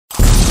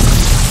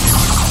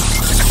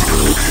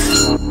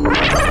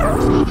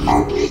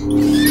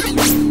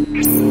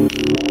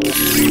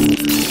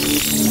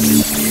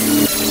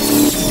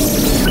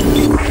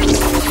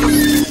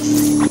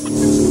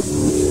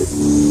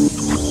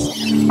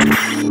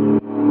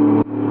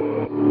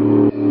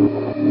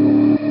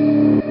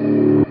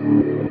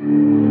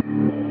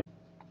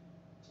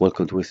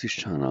Welcome to Wesley's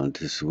channel.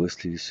 This is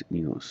Wesley's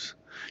News.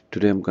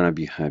 Today I'm going to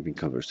be having a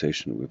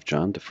conversation with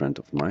John, a friend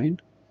of mine.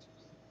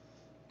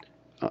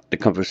 The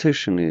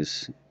conversation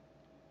is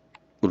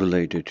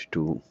related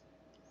to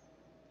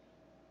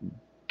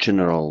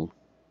general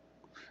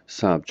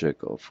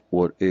subject of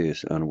what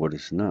is and what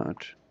is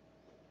not.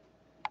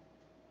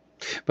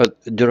 But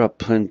there are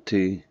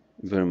plenty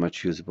very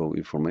much usable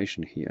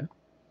information here.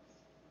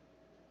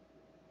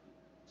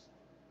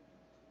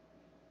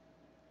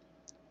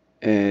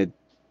 At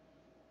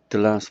the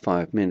last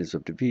 5 minutes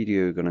of the video,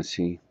 you're going to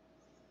see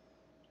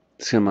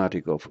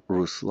schematic of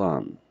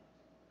Rislan.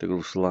 The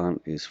Rislan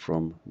is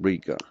from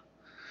Riga,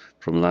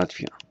 from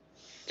Latvia,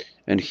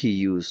 and he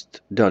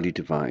used Daly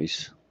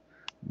device,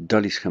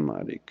 Daly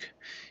schematic.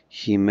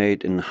 He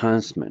made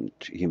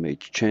enhancement, he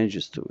made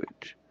changes to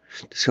it.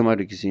 The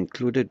schematic is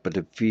included, but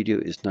the video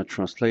is not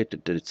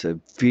translated. It's a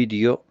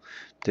video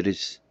that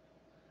is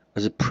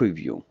as a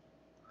preview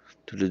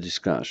to the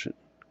discussion.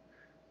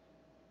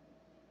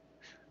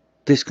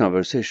 This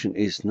conversation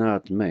is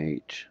not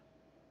made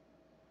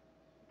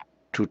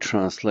to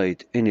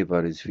translate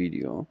anybody's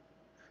video,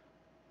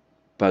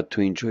 but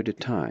to enjoy the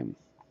time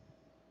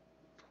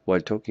while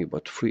talking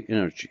about free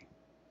energy.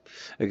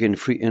 Again,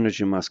 free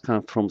energy must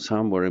come from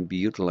somewhere and be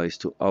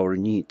utilized to our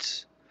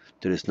needs.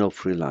 There is no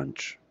free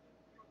lunch,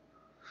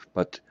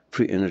 but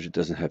free energy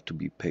doesn't have to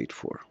be paid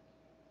for.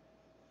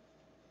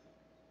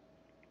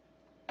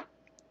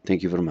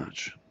 Thank you very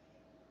much.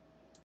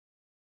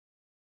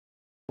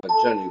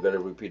 John, you gotta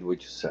repeat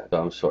what you said.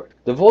 I'm sorry.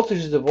 The voltage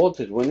is the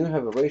voltage. When you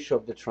have a ratio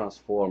of the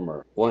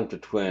transformer 1 to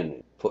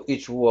 20, for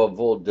each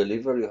volt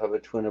delivery, you have a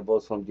 20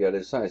 volts from the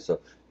other side. So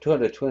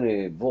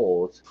 220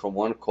 volts from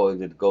one coil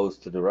that goes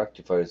to the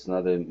rectifier is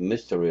not a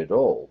mystery at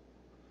all.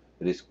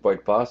 It is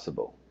quite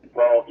possible.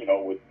 Well, you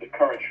know, with the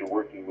currents you're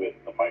working with,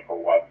 the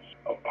microwatts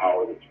of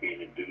power that's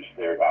being induced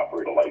there to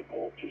operate a light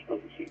bulb just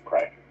doesn't seem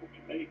practical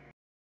to me.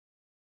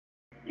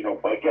 You know,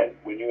 but again,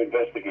 when you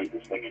investigate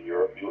this thing in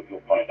Europe, you'll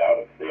find out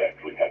if they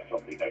actually have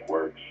something that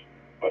works.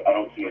 But I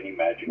don't see any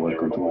magic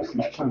there at all in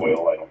that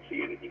coil. I don't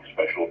see anything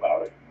special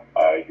about it.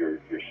 You're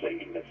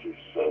saying this is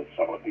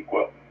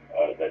semi-equal,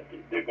 that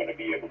they're going to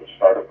be able to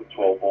start up with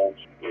 12 volts.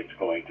 It's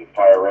going to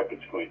fire up.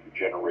 It's going to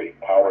generate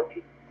power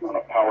to run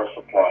a power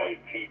supply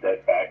and feed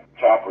that back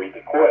to operate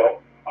the coil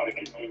on a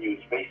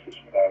continuous basis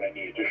without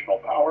any additional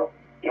power.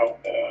 You know,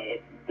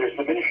 there's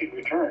diminishing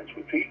returns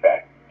with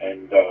feedback,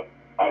 and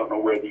I don't know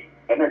where the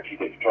energy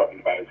that you're talking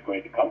about is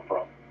going to come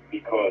from,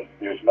 because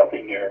there's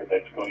nothing there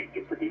that's going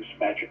to produce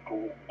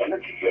magical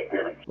energy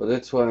appearance. Well,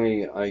 that's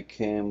why I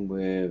came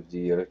with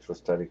the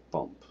electrostatic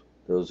pump.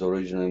 That was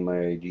originally my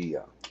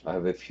idea. I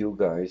have a few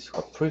guys who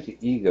are pretty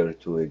eager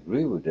to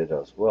agree with it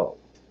as well.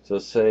 So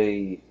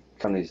say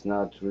Khan is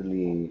not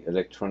really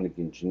electronic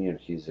engineer,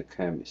 he's a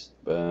chemist,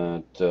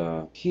 but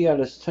he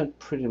understands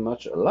pretty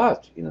much a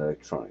lot in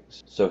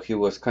electronics. So he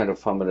was kind of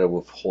familiar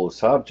with whole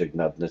subject,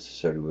 not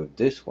necessarily with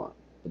this one.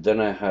 But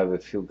then I have a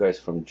few guys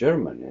from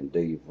Germany, and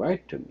they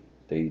write to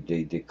me.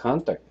 They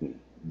contact me.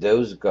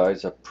 Those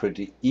guys are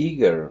pretty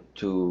eager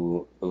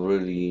to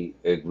really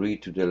agree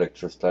to the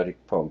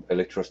electrostatic pump.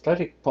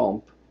 Electrostatic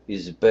pump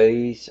is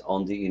based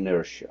on the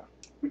inertia.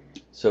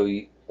 So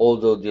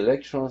although the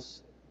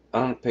electrons,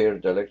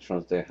 unpaired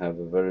electrons, they have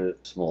a very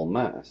small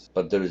mass,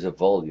 but there is a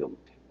volume.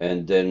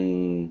 And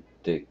then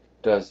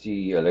does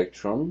the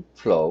electron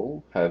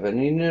flow have an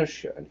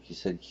inertia? And he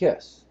said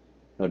yes,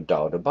 no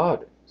doubt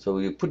about it. So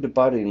you put the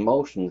body in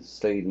motion,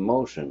 stay in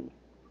motion,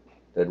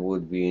 that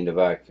would be in the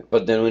vacuum.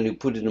 But then when you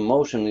put it in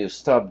motion, you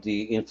stop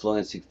the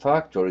influencing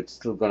factor, it's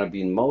still going to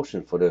be in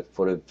motion for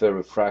a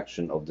very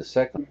fraction of the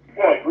second.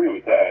 Well, I agree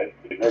with that.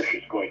 The inertia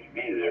is going to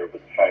be there,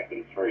 but the fact that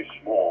it's very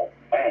small,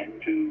 and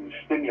to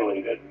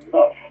stimulate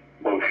enough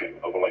motion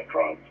of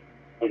electrons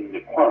in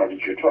the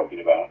quantities you're talking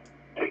about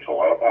takes a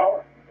lot of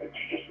power. It's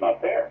just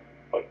not there.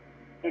 But,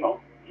 you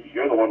know,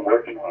 you're the one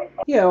working on it.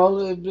 Yeah,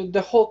 well,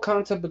 the whole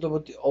concept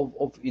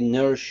of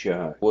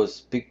inertia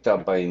was picked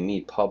up by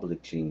me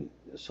publicly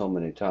so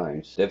many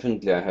times.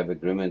 Definitely I have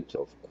agreement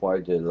of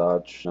quite a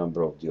large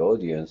number of the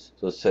audience,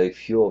 so say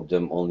few of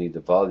them only the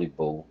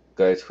valuable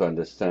guys who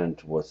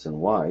understand what's and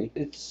why.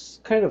 It's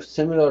kind of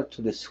similar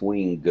to the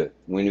swing.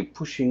 When you're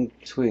pushing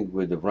swing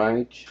with the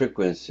right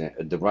frequency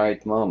at the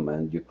right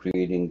moment, you're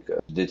creating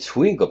the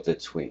swing of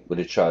that swing with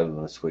a child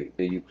on a swing.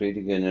 You're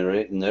creating an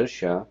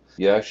inertia.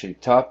 You're actually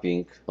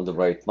tapping on the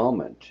right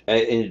moment, and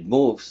it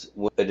moves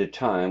at a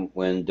time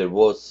when there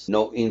was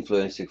no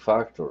influencing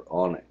factor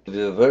on it. With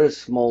a very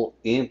small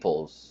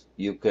impulse,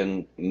 you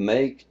can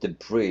make the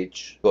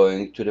bridge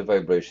going to the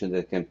vibration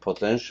that can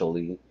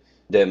potentially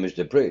damage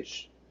the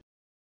bridge.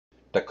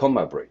 The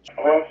coma bridge.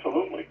 Oh,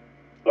 absolutely.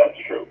 That's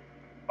true.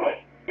 But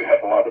you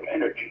have a lot of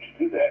energy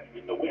to do that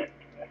in the wind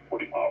at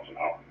 40 miles an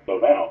hour. So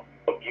now,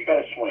 look, you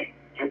got to swing.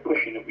 You're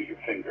pushing it with your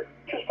finger.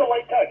 Just a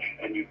light touch.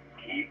 And you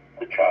keep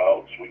the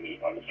child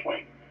swinging on the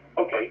swing.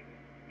 Okay,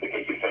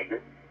 forget your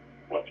finger.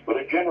 Let's put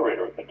a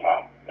generator at the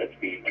top that's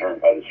being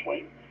turned by the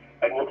swing.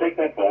 And we'll take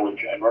that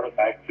voltage and run it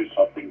back to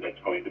something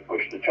that's going to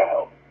push the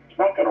child. It's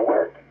not going to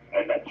work.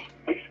 And that's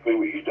basically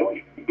what you're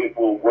doing. It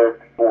will work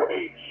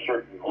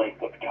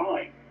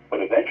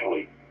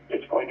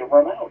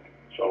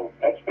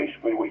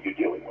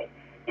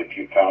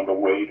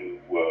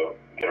to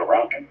get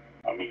around it.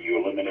 I mean,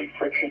 you eliminate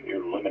friction,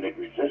 you eliminate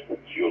resistance,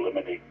 you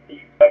eliminate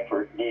the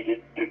effort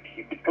needed to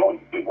keep it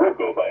going. It will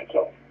go by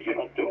itself. You're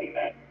not doing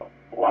that.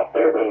 A lot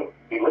there to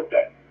be looked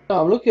at.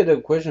 No, I'm looking at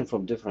the question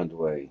from a different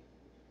way.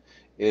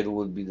 It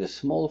would be the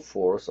small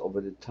force over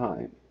the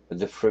time,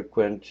 the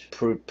frequent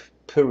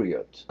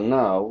period.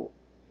 Now,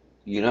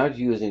 you're not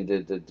using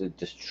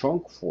the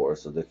strong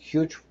force or the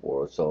huge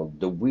force or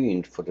the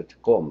wind for the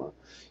Tacoma.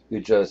 You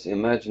just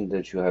imagine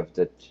that you have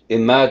that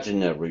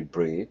imaginary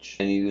bridge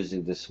and you're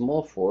using the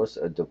small force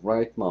at the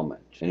right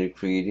moment and you're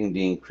creating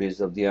the increase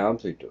of the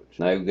amplitude.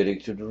 Now you're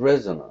getting to the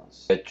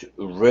resonance. At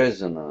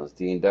resonance,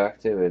 the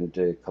inductive and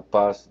the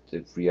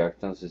capacitive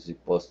reactance is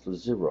equal to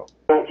 0.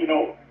 Well, you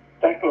know,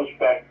 that goes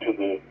back to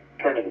the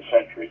turn of the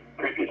century,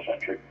 previous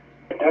century.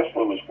 When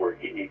Tesla was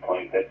working, he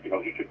claimed that, you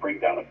know, he could bring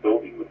down a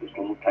building with this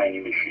little tiny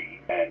machine,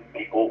 and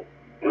people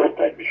built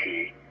that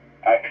machine,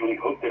 actually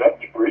hooked it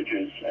up to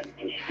bridges and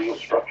to steel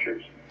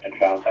structures, and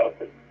found out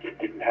that it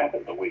didn't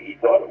happen the way he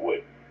thought it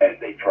would. And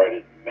they tried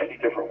it many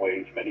different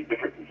ways, many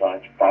different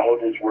designs,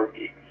 followed his work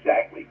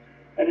exactly,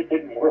 and it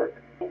didn't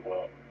work. And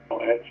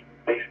that's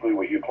basically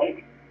what you're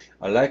claiming.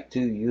 I like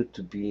you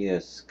to be a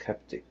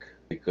skeptic,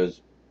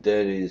 because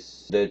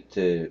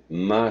that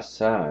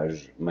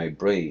massage my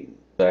brain.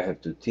 I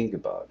have to think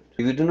about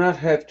it. If you do not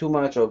have too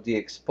much of the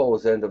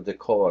exposed end of the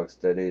coax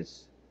that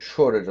is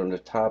shorted on the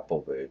top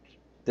of it,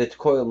 that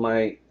coil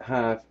might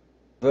have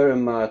very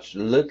much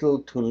little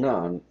to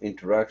none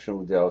interaction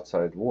with the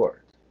outside world.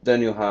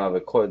 Then you have a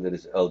coil that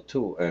is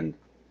L2 and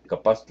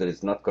capacitor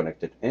is not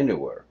connected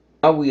anywhere.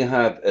 Now we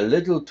have a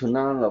little to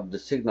none of the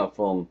signal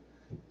from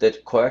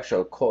that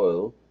coaxial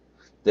coil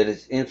that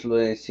is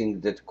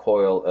influencing that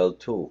coil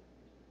L2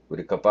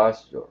 with a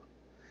capacitor.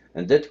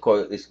 And that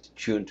coil is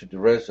tuned to the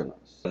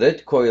resonance.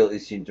 That coil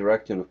is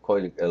interacting with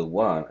coil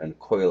L1, and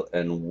coil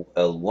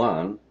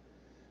L1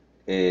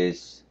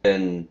 is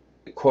then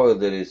a coil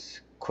that is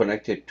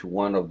connected to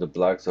one of the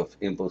blocks of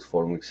impulse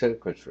forming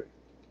circuitry.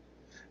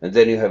 And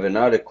then you have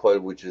another coil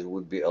which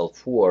would be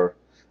L4,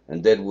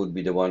 and that would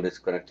be the one that's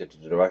connected to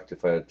the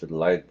rectifier, to the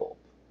light bulb.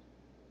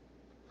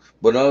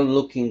 What I'm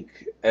looking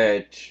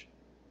at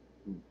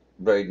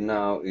right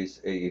now is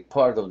a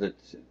part of the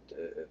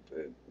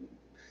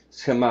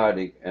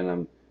schematic, and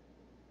I'm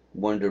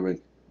wondering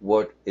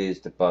what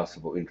is the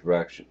possible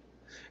interaction.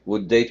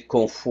 Would they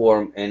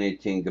conform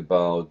anything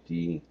about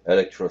the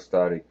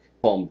electrostatic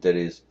pump that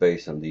is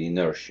based on the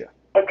inertia?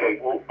 Okay,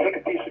 well, take a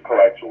piece of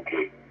coaxial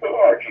cable,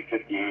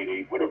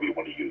 RG58A, whatever you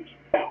want to use.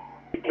 Now,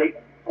 you take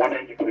one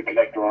end, you put a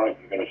connector on it,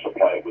 you're going to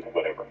supply it with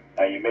whatever.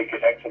 Now, you make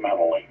it X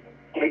amount of length.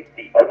 Take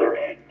the other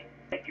end,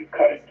 and you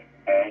cut it,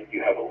 and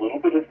you have a little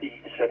bit of the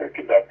center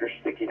conductor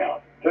sticking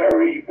out.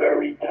 Very,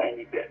 very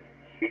tiny bit.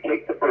 You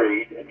take the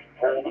braid and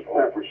fold it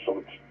over so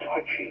it's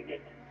touching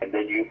it, and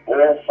then you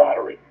ball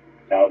solder it.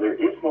 Now, there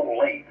is no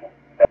length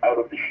out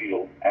of the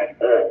shield at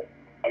all.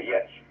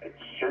 Yes, at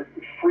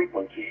certain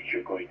frequencies,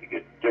 you're going to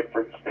get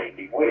different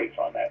standing waves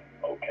on that,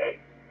 okay?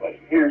 But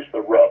here's the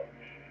rub.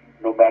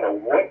 No matter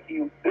what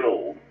you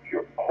build,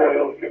 your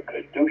coil, your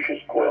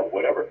caduceus coil,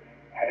 whatever,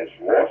 has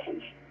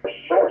losses. The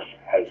source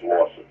has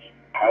losses.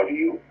 How do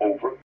you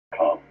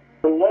overcome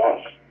the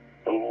loss?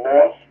 The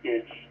loss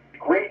is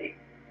degrading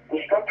the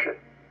structure.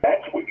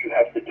 That's what you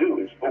have to do,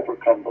 is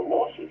overcome the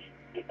losses.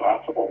 Is it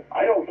possible?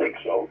 I don't think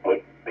so,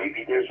 but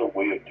maybe there's a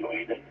way of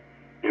doing it.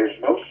 There's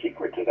no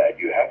secret to that.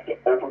 You have to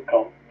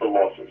overcome the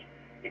losses.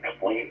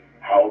 Explain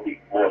how the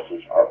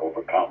losses are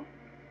overcome.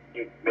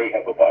 You may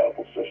have a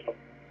viable system.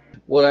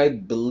 What I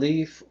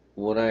believe,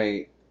 what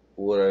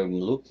I'm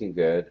looking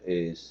at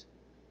is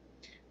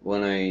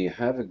when I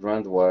have a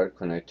ground wire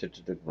connected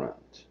to the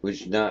ground,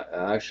 which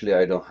actually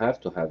I don't have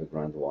to have a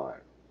ground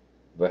wire.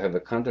 If I have a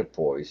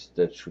counterpoise,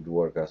 that should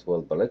work as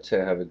well. But let's say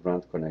I have a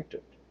ground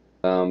connected.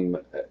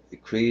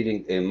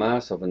 Creating a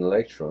mass of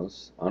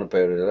electrons,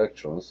 unpaired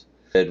electrons,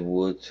 that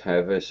would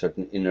have a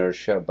certain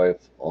inertia by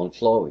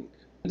on-flowing.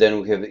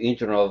 Then we have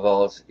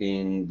intervals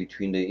in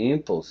between the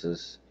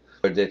impulses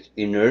where that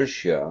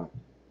inertia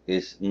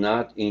is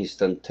not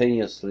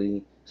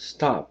instantaneously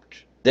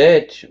stopped.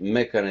 That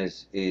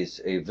mechanism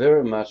is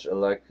very much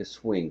like a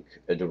swing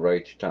at the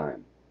right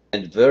time,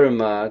 and very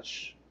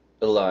much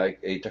like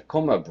a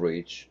Tacoma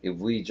bridge. If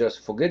we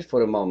just forget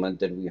for a moment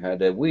that we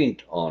had a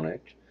wind on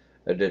it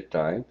at that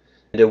time,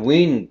 the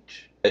wind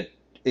at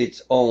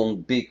its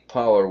own big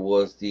power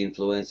was the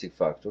influencing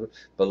factor,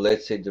 but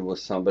let's say there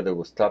was somebody that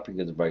was stopping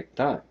at the right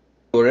time.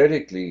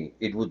 Theoretically,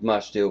 it would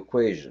match the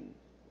equation,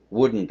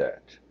 wouldn't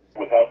that?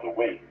 Without the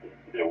wind,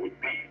 there would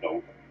be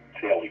no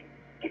sailing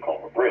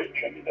Tacoma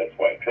Bridge. I mean, that's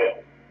why it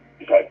failed,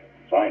 besides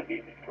the design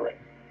being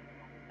incorrect.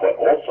 But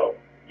also,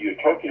 you're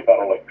talking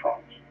about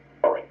electrons.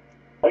 All right,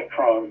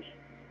 electrons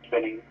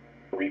spinning,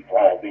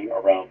 revolving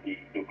around the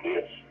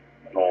nucleus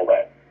and all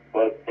that.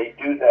 But they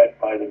do that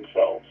by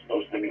themselves,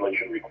 no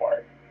stimulation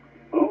required.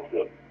 Move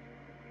them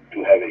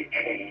to have a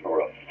chain or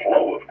a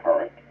flow of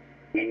current.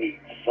 We need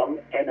some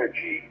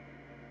energy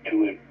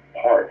to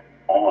impart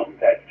on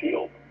that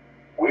field.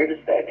 Where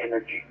does that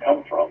energy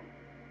come from?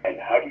 And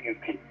how do you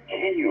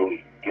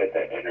continually get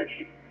that energy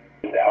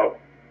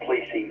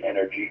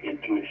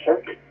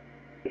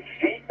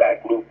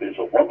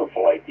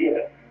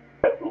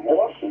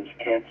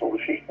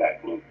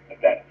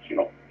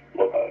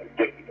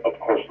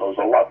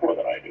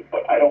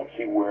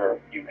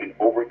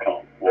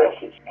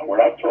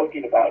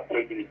thinking about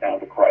taking it down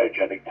to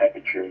cryogenic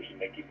temperatures and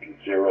making things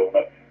zero.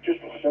 No, just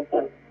a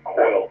simple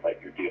coil that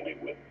you're dealing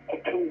with, a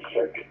tuned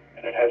circuit,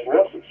 and it has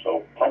losses.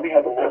 So tell me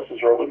how the losses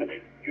are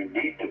eliminated. You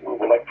need to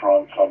move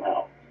electrons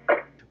somehow.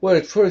 Well,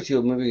 at first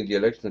you're moving the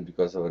electron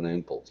because of an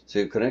impulse. So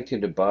you're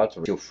connecting the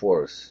battery to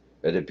force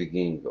at the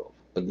beginning of.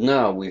 But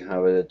now we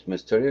have an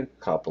atmospheric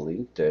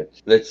coupling that,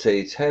 let's say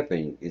it's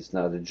happening, it's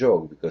not a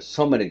joke, because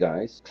so many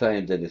guys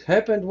claim that it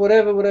happened,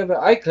 whatever.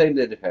 I claim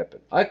that it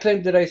happened. I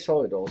claim that I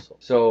saw it also.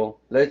 So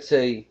let's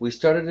say we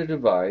started a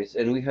device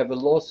and we have a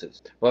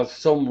losses. But for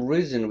some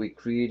reason we're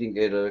creating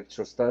an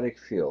electrostatic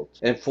field.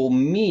 And for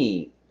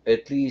me,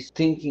 at least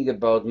thinking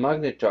about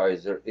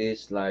magnetizer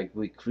is like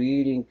we're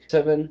creating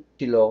 7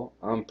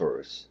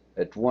 kiloamperes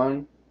at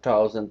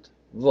 1000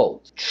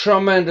 volts.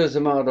 Tremendous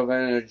amount of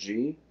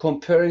energy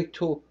comparing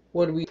to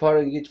what we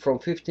powering it from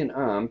 15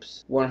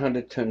 amps,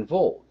 110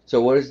 volts.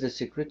 So what is the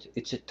secret?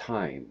 It's a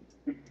time.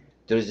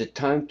 There is a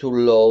time to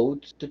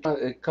load the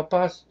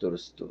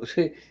capacitors.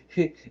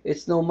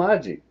 It's no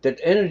magic. That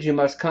energy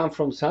must come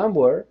from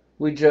somewhere.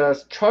 We're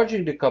just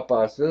charging the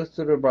capacitors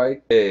to the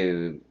right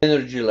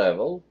energy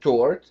level,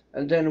 stored,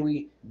 and then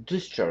we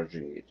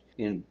discharging it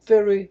in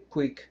very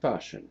quick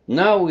fashion.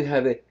 Now we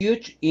have a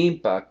huge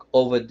impact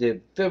over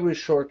the very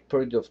short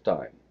period of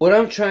time. What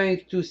I'm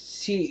trying to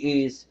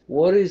see is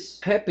what is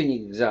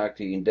happening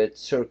exactly in that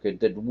circuit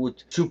that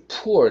would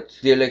support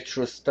the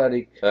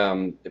electrostatic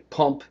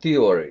pump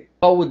theory.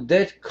 How would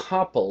that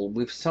couple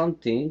with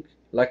something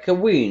like a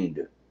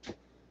wind?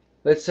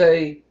 Let's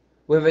say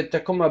we have a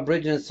Tacoma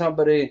Bridge and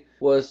somebody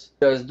was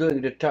just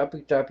doing the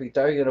tapping,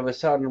 and all of a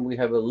sudden we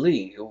have a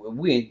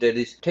wind that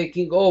is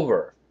taking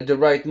over at the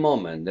right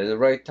moment, at the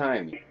right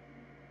time.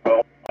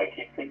 Well, I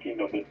keep thinking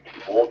of it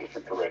in all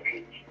different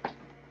directions.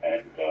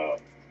 And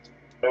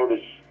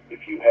notice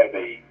if you have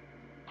a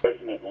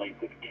resonant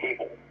length of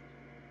cable,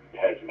 it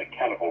has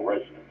mechanical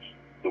resonance.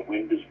 The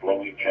wind is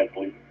blowing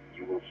gently.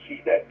 You will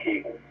see that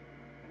cable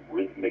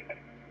rhythmic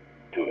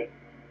to it.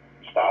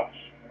 Stops,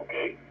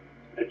 okay?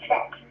 It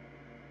stops.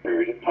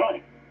 Period of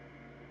time.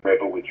 Grab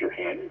it with your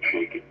hand and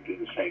shake it and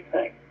do the same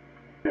thing.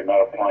 You're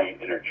not applying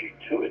energy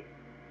to it.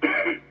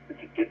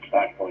 It's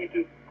not going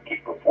to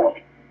keep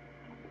performing.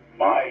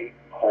 My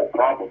whole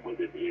problem with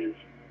it is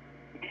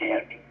you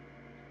can't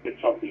get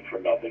something for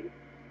nothing,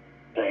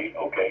 saying,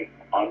 okay,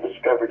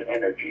 undiscovered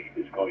energy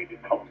is going to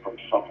come from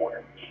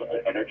somewhere. So,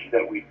 energy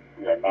that we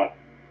are not,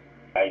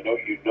 I know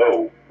you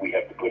know we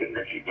have to put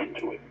energy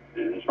into it.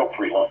 There's no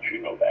free lunch,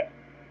 you know that.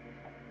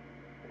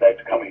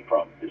 That's coming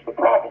from is the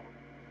problem.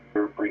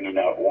 We're bringing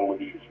out all of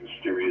these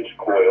mysterious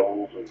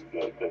coils,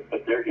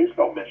 but there is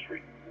no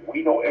mystery.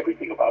 We know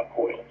everything about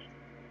coils.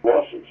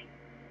 Losses.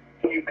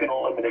 So you can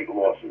eliminate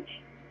losses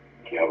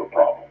if you have a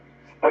problem.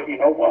 But you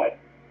know what?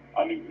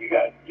 I mean, you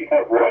got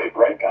Roy, a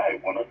bright guy.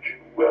 Why don't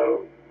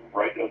you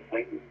write a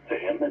thing to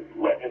him and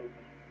let him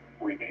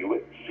review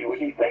it and see what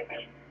he thinks?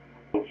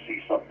 We'll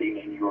see something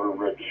in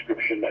your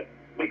description that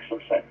makes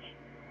some sense.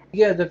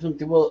 Yeah,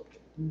 definitely. Well,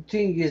 the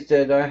thing is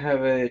that I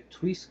have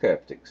three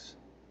skeptics.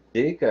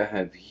 Dick, I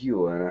have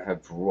you, and I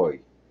have Roy.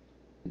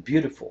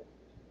 Beautiful.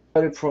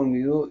 But from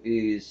you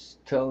is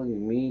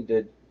telling me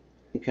that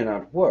it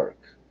cannot work,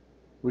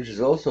 which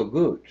is also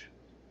good.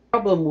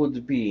 Problem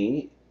would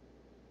be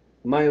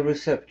my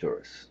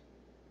receptors.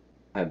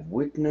 I've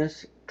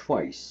witnessed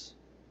twice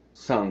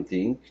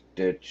something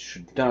that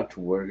should not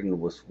work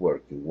and was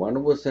working.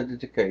 One was at the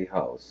decay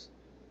house.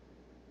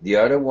 The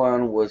other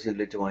one was in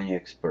Lithuania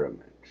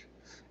experiment.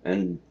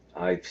 And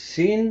I've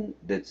seen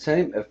that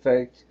same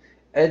effect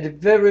at the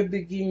very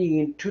beginning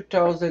in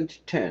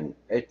 2010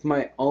 at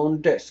my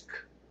own desk.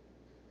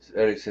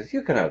 Eric says,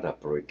 you cannot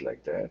operate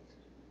like that.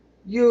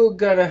 You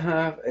gotta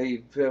have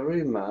a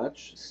very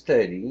much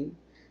steady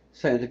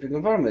scientific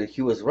environment.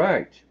 He was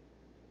right.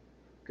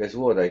 Guess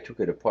what? I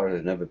took it apart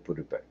and never put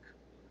it back.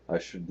 I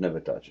should never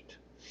touch it.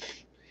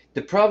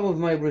 The problem with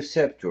my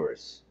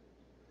receptors.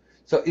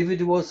 So if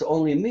it was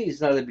only me,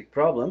 it's not a big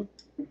problem.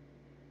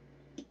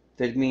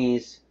 That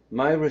means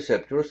my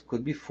receptors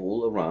could be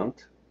full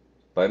around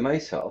by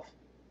myself,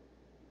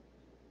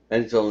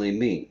 and it's only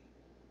me.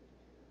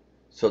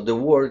 So the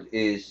word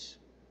is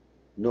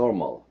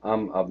normal.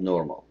 I'm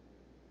abnormal.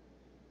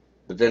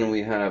 But then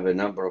we have a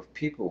number of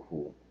people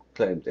who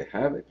claim they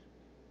have it.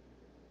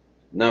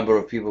 Number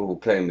of people who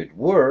claim it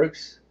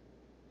works.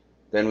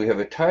 Then we have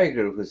a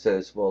tiger who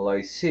says, well,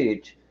 I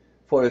sit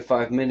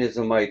 45 minutes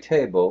on my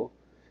table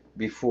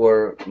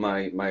before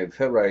my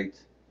ferrite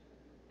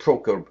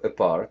broke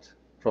apart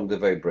from the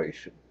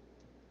vibration.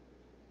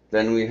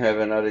 Then we have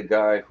another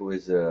guy who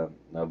is a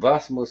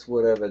Vasmus,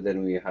 whatever.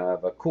 Then we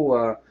have a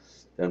Kua.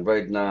 Then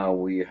right now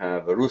we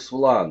have a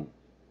Rislan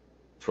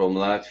from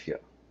Latvia.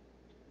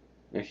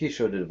 And he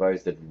showed a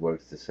device that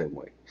works the same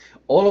way.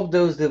 All of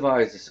those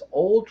devices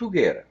all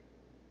together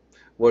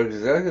work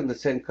exactly on the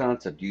same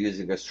concept,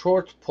 using a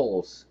short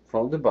pulse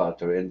from the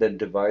battery, and then the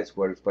device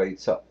works by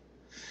itself.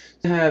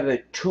 We have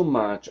too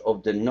much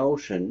of the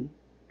notion.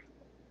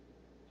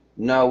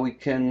 Now we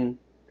can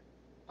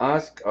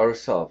ask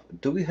ourselves,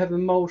 do we have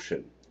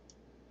emotion?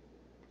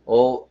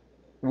 Or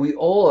we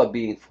all are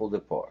being pulled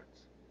apart.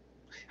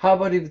 How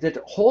about if that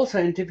whole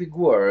scientific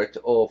world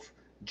of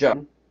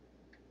John,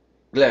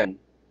 Glenn,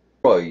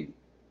 Roy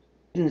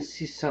didn't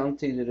see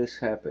something that is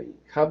happening?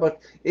 How about,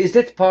 is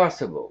that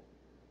possible?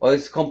 Or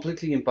is it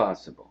completely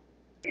impossible?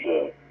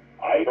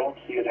 I don't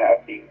see it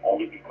happening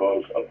only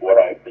because of what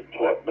I've been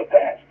taught in the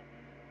past.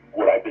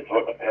 What I've been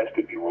taught in the past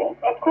could be wrong,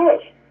 of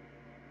course.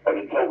 But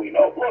until we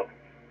know, look,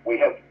 we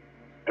have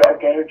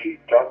dark energy,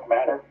 dark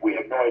matter. We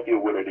have no idea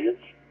what it is,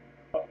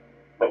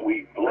 but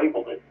we've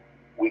labeled it.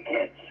 We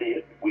can't see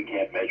it. We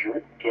can't measure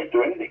it. Can't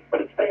do anything,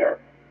 but it's there.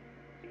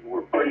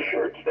 We're pretty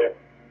sure it's there.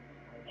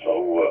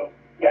 So,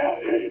 yeah,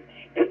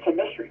 it's a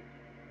mystery.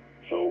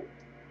 So,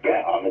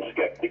 yeah, I'm a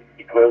skeptic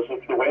because of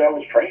the way I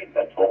was trained,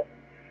 that's all.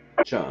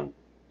 John,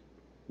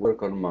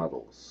 work on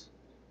models.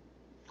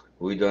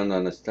 We don't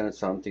understand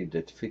something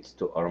that fits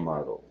to our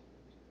model.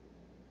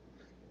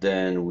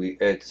 Then we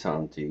add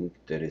something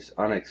that is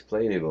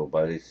unexplainable,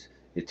 but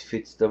it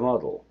fits the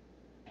model.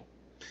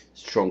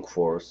 Strong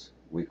force,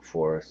 weak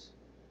force.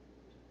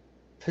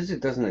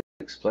 Physics doesn't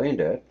explain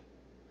that.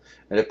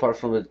 And apart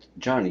from that,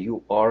 John,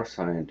 you are a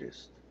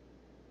scientist.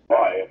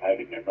 I am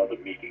having another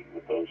meeting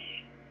with those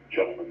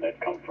gentlemen that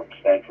come from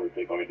Stanford.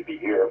 They're going to be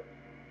here.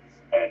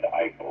 And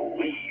I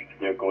believe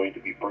they're going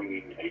to be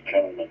bringing a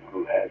gentleman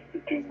who has to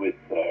do with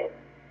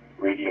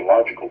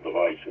radiological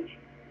devices.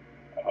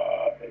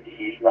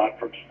 He's not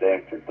from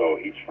Stanford, though.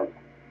 He's from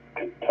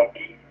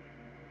Kentucky,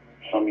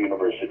 some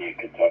university in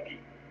Kentucky.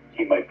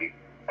 He might be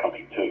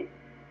coming too.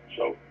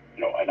 So,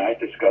 and I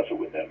discuss it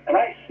with them, and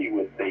I see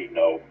what they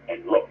know.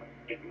 And look,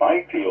 in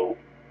my field,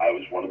 I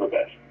was one of the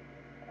best.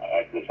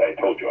 As I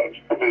told you, I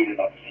was paid an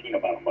obscene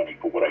amount of money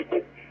for what I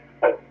did.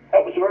 But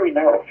that was a very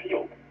narrow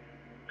field.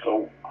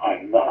 So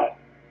I'm not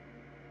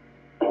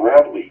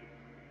broadly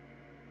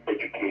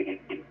educated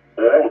in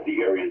all of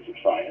the areas of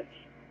science.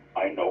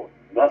 I know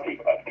nothing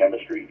about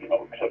chemistry,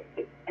 except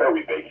the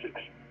very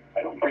basics.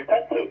 I don't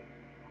pretend to.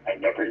 I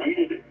never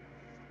needed it.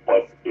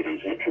 But it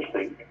is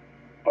interesting,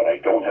 but I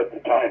don't have the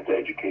time to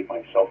educate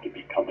myself to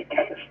become a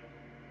chemist.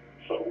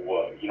 So,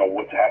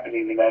 what's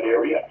happening in that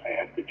area, I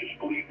have to just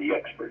believe the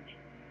experts.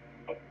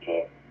 But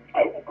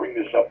I will bring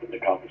this up in the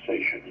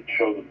conversation and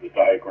show them the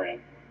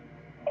diagram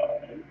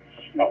and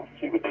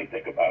see what they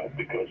think about it,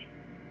 because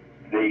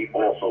they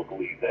also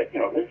believe that,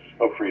 there's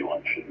no free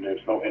lunch and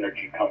there's no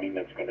energy coming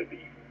that's going to be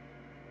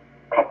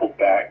coupled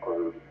back,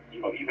 or,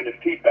 even if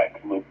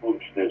feedback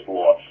loops, there's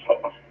loss.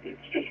 So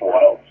it's just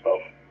wild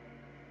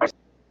stuff.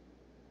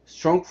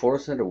 Strong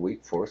force and a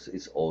weak force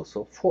is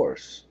also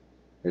force.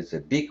 It's a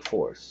big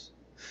force.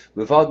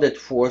 Without that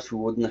force, we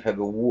wouldn't have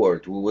a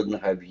word. We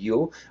wouldn't have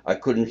you. I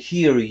couldn't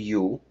hear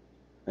you,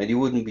 and you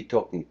wouldn't be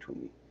talking to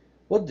me.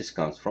 What this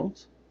comes from?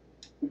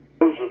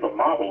 Those are the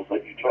models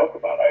that you talk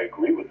about. I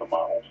agree with the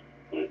models.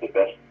 They're the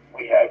best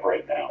we have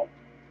right now.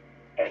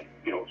 And,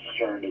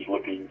 CERN is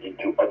looking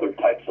into other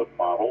types of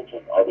models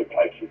and other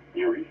types of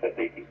theories that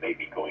they think may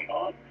be going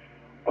on.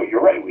 But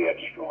you're right, we have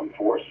strong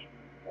force,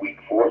 weak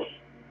force,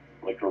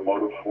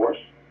 electromotive force,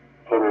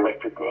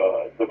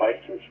 photoelectric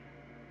devices.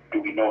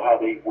 Do we know how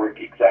they work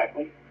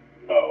exactly?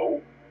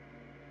 No.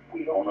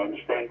 We don't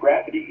understand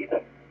gravity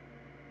either.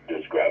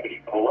 Does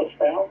gravity pull us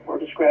down, or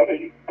does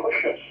gravity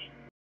push us?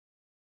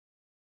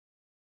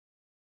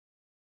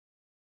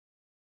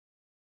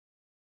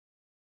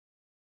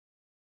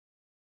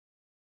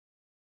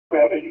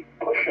 Gravity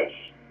push us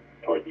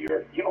toward the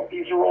Earth.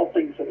 These are all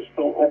things that are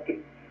still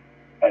open,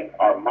 and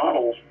our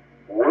models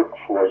work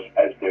for us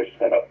as they're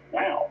set up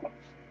now.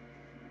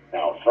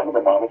 Now, some of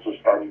the models are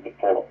starting to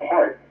fall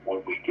apart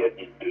when we get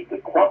into the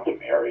quantum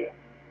area.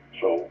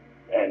 So,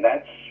 and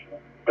that's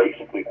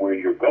basically where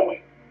you're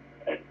going.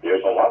 And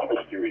there's a lot of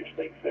mysterious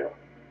things there.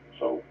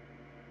 So,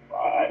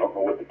 I don't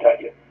know what to tell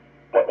you.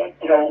 But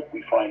until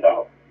we find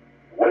out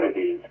what it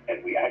is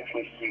and we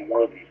actually see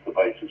one of these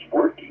devices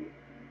working,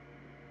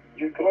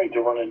 you're going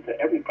to run into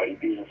everybody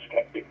being a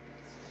skeptic,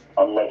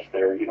 unless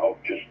they're,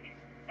 just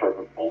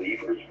fervent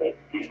believers that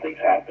these things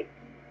happen.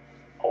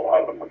 A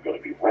lot of them are going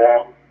to be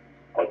wrong,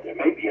 but there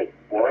may be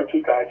one or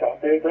two guys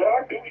out there that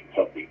are doing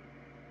something.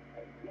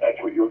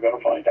 That's what you're going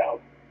to find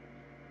out.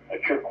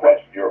 That's your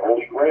quest, your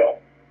holy grail.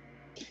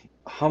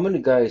 How many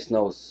guys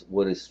knows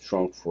what is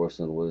strong force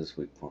and what is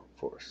weak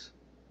force?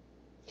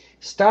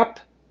 Stop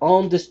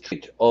on the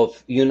street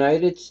of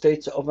United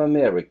States of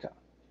America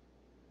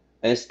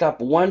and stop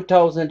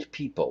 1,000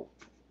 people.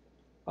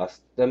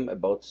 Ask them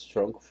about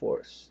strong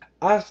force.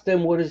 Ask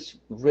them what is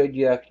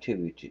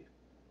radioactivity.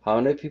 How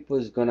many people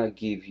is gonna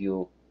give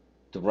you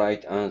the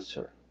right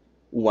answer?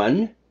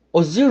 1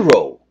 or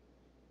 0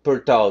 per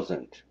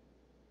 1,000.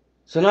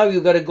 So now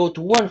you gotta go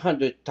to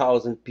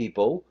 100,000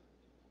 people,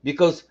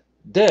 because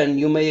then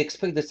you may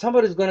expect that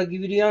somebody is gonna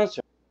give you the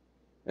answer.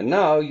 And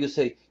now you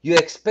say, you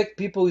expect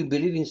people who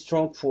believe in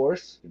strong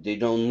force? They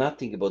know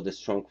nothing about the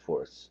strong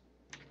force.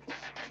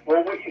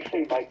 Well, what you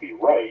say might be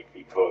right,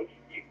 because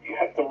you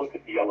have to look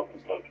at the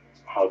element of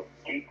how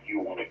deep you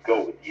want to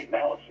go with the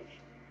analysis.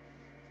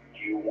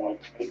 Do you want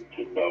them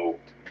to know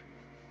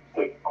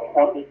the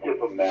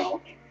quantitative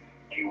amount?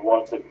 Do you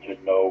want them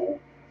to know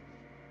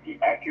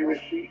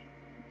accuracy,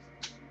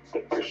 the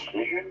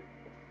precision,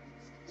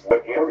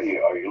 what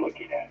area are you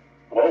looking at?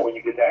 Well, when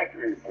you get to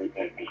accuracy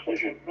and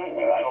precision,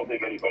 I don't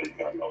think anybody's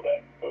going to know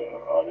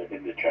that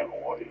in the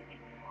general audience.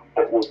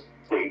 But what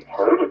they've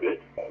heard of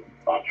it,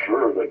 I'm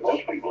sure that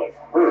most people have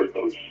heard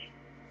those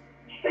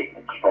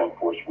statements, strong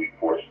force, weak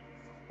force.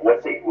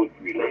 What they would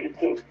relate it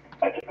to,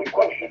 that's a good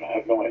question. I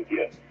have no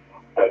idea.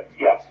 But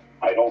yeah,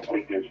 I don't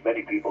think there's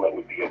many people that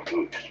would be able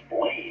to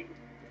explain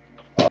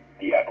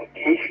the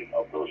application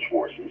of those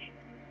forces,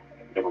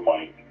 never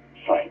mind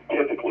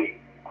scientifically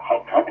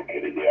how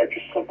complicated they are,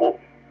 just simple.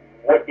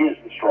 What is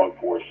the strong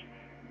force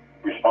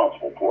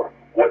responsible for?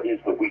 What is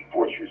the weak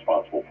force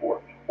responsible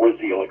for? What is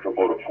the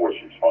electromotive force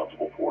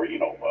responsible for? You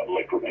know,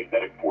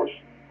 electromagnetic force.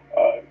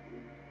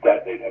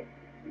 That they'd have,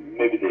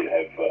 maybe they'd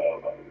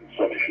have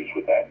some issues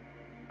with that.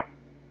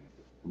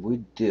 We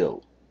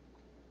deal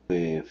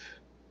with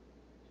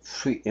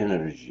free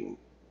energy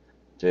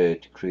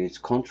that creates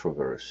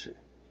controversy,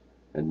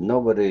 and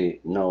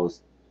nobody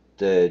knows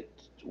that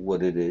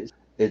what it is.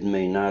 It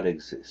may not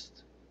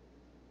exist.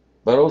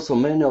 But also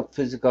many of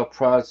physical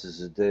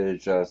processes, they're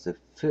just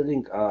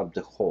filling up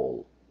the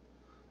hole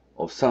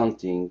of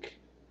something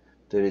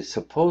that is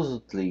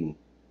supposedly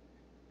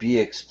be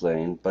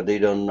explained, but they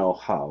don't know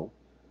how.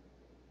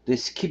 They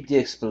skip the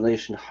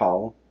explanation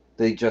how,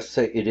 they just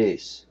say it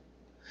is.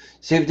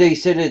 So if they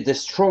said that the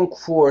strong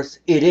force,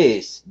 it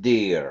is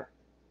there.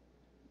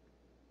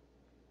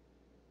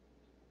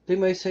 They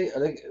may say,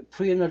 like,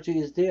 free energy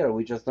is there,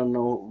 we just don't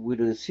know, we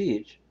don't see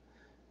it.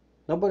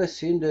 Nobody's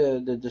seen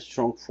the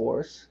strong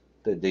force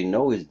that they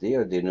know is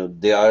there. They know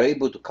they are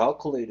able to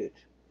calculate it.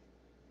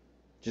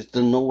 Just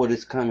don't know what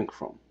it's coming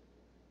from.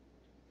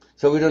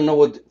 So we don't know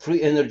what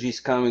free energy is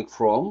coming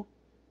from,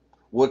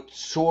 what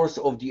source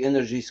of the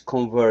energy is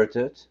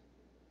converted,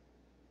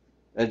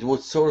 and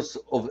what source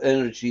of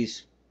energy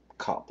is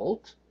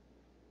coupled.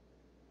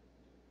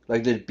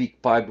 Like that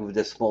big pipe with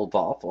a small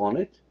valve on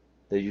it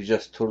that you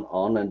just turn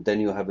on and then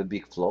you have a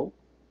big flow.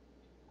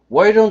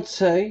 Why don't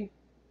say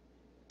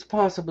it's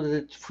possible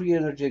that free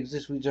energy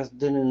exists, we just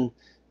didn't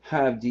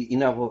have the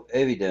enough of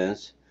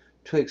evidence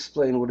to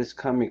explain what it's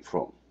coming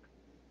from.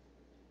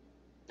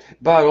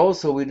 But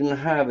also we didn't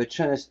have a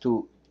chance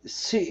to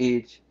see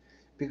it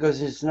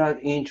because it's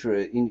not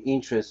in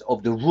interest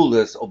of the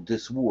rulers of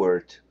this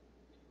world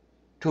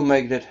to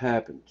make that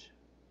happen.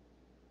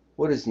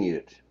 What is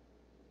needed?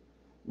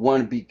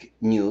 One big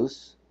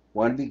news,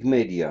 one big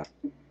media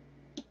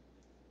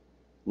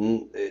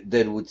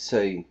that would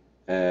say,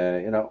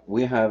 you know,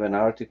 we have an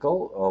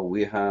article, or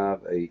we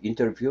have an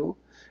interview,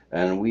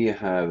 and we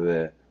have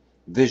a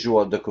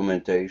visual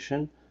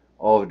documentation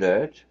of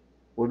that,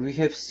 what we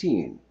have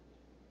seen.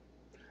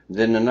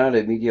 Then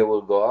another media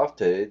will go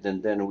after it,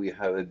 and then we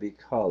have a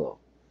big hollow.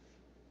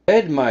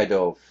 That might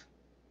have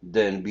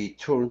then be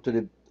turned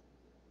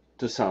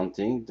to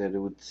something that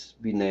would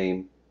be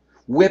named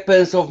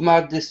weapons of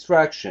mass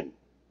destruction.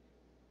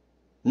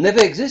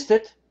 Never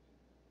existed,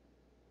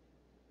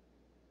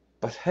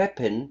 but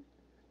happened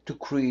to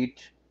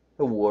create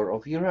a war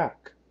of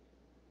Iraq.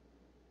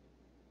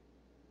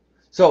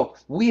 So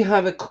we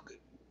have a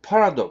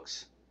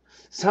paradox.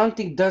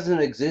 Something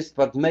doesn't exist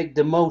but make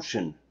the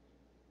motion.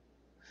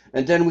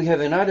 And then we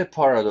have another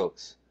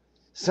paradox.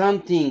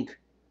 Something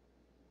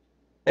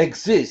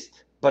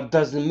exists but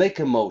doesn't make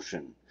a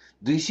motion.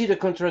 Do you see the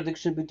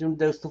contradiction between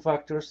those two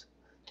factors?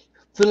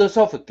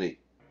 Philosophically.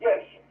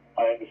 Yes,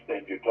 I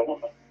understand your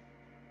dilemma,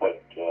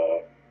 but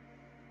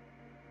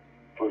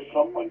for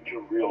someone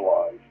to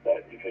realize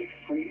that if a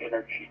free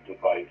energy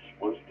device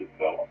was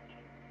developed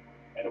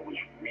and it was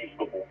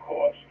reasonable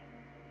cost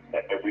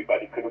that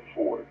everybody could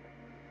afford,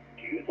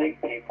 do you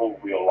think people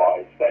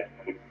realize that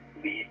could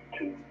lead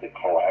to the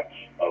collapse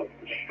of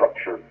the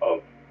structure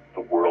of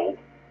the world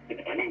in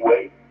any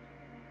way?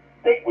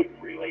 They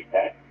wouldn't relate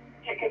that.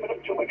 You're giving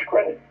them too much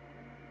credit.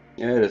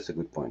 Yeah, that's a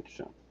good point,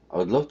 John. I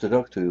would love to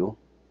talk to you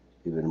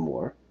even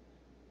more,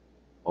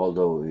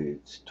 although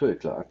it's 2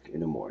 o'clock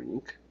in the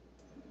morning.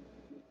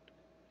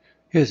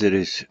 Yes, it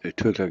is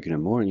 2 o'clock in the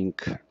morning,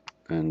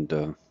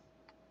 and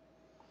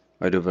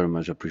I do very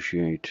much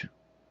appreciate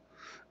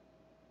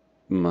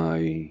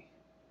my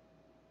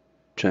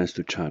chance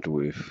to chat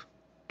with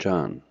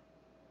John.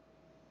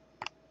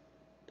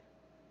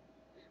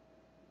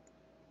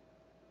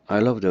 I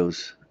love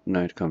those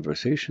night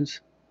conversations.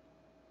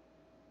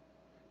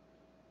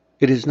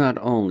 It is not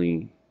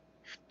only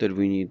that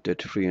we need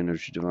that free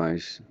energy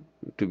device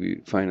to be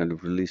finally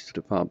released to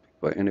the public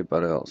by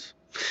anybody else.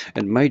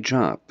 And my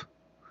job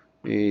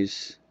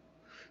is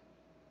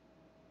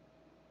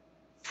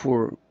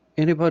for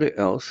anybody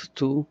else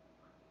to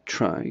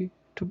try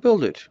to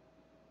build it.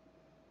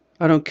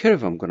 I don't care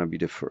if I'm going to be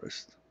the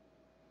first.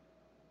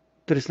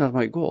 That is not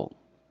my goal.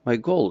 My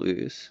goal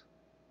is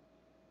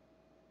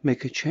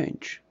make a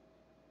change.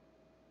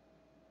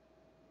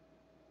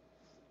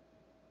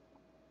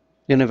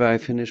 And if I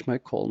finish my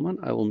Coleman,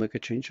 I will make a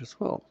change as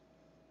well.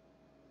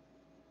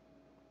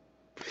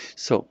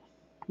 So,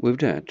 with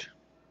that,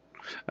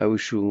 I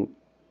wish you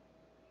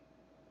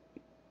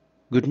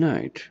good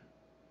night.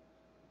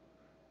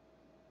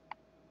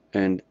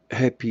 and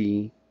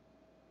happy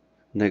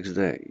next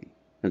day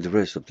and the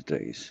rest of the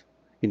days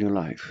in your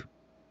life.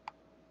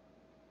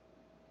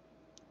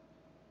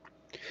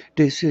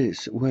 This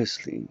is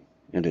Wesley,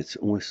 and it's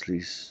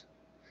Wesley's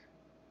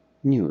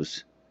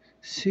News.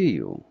 See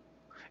you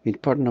in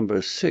part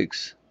number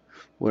 6,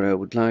 where I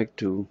would like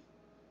to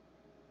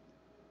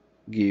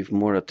give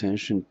more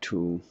attention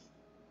to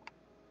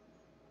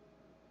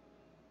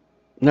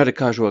not a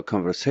casual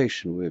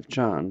conversation with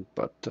John,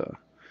 but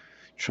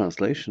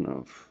translation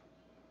of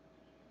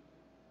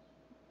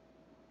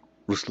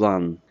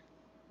Rislan,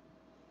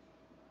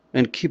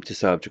 and keep the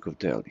subject of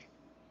Daly.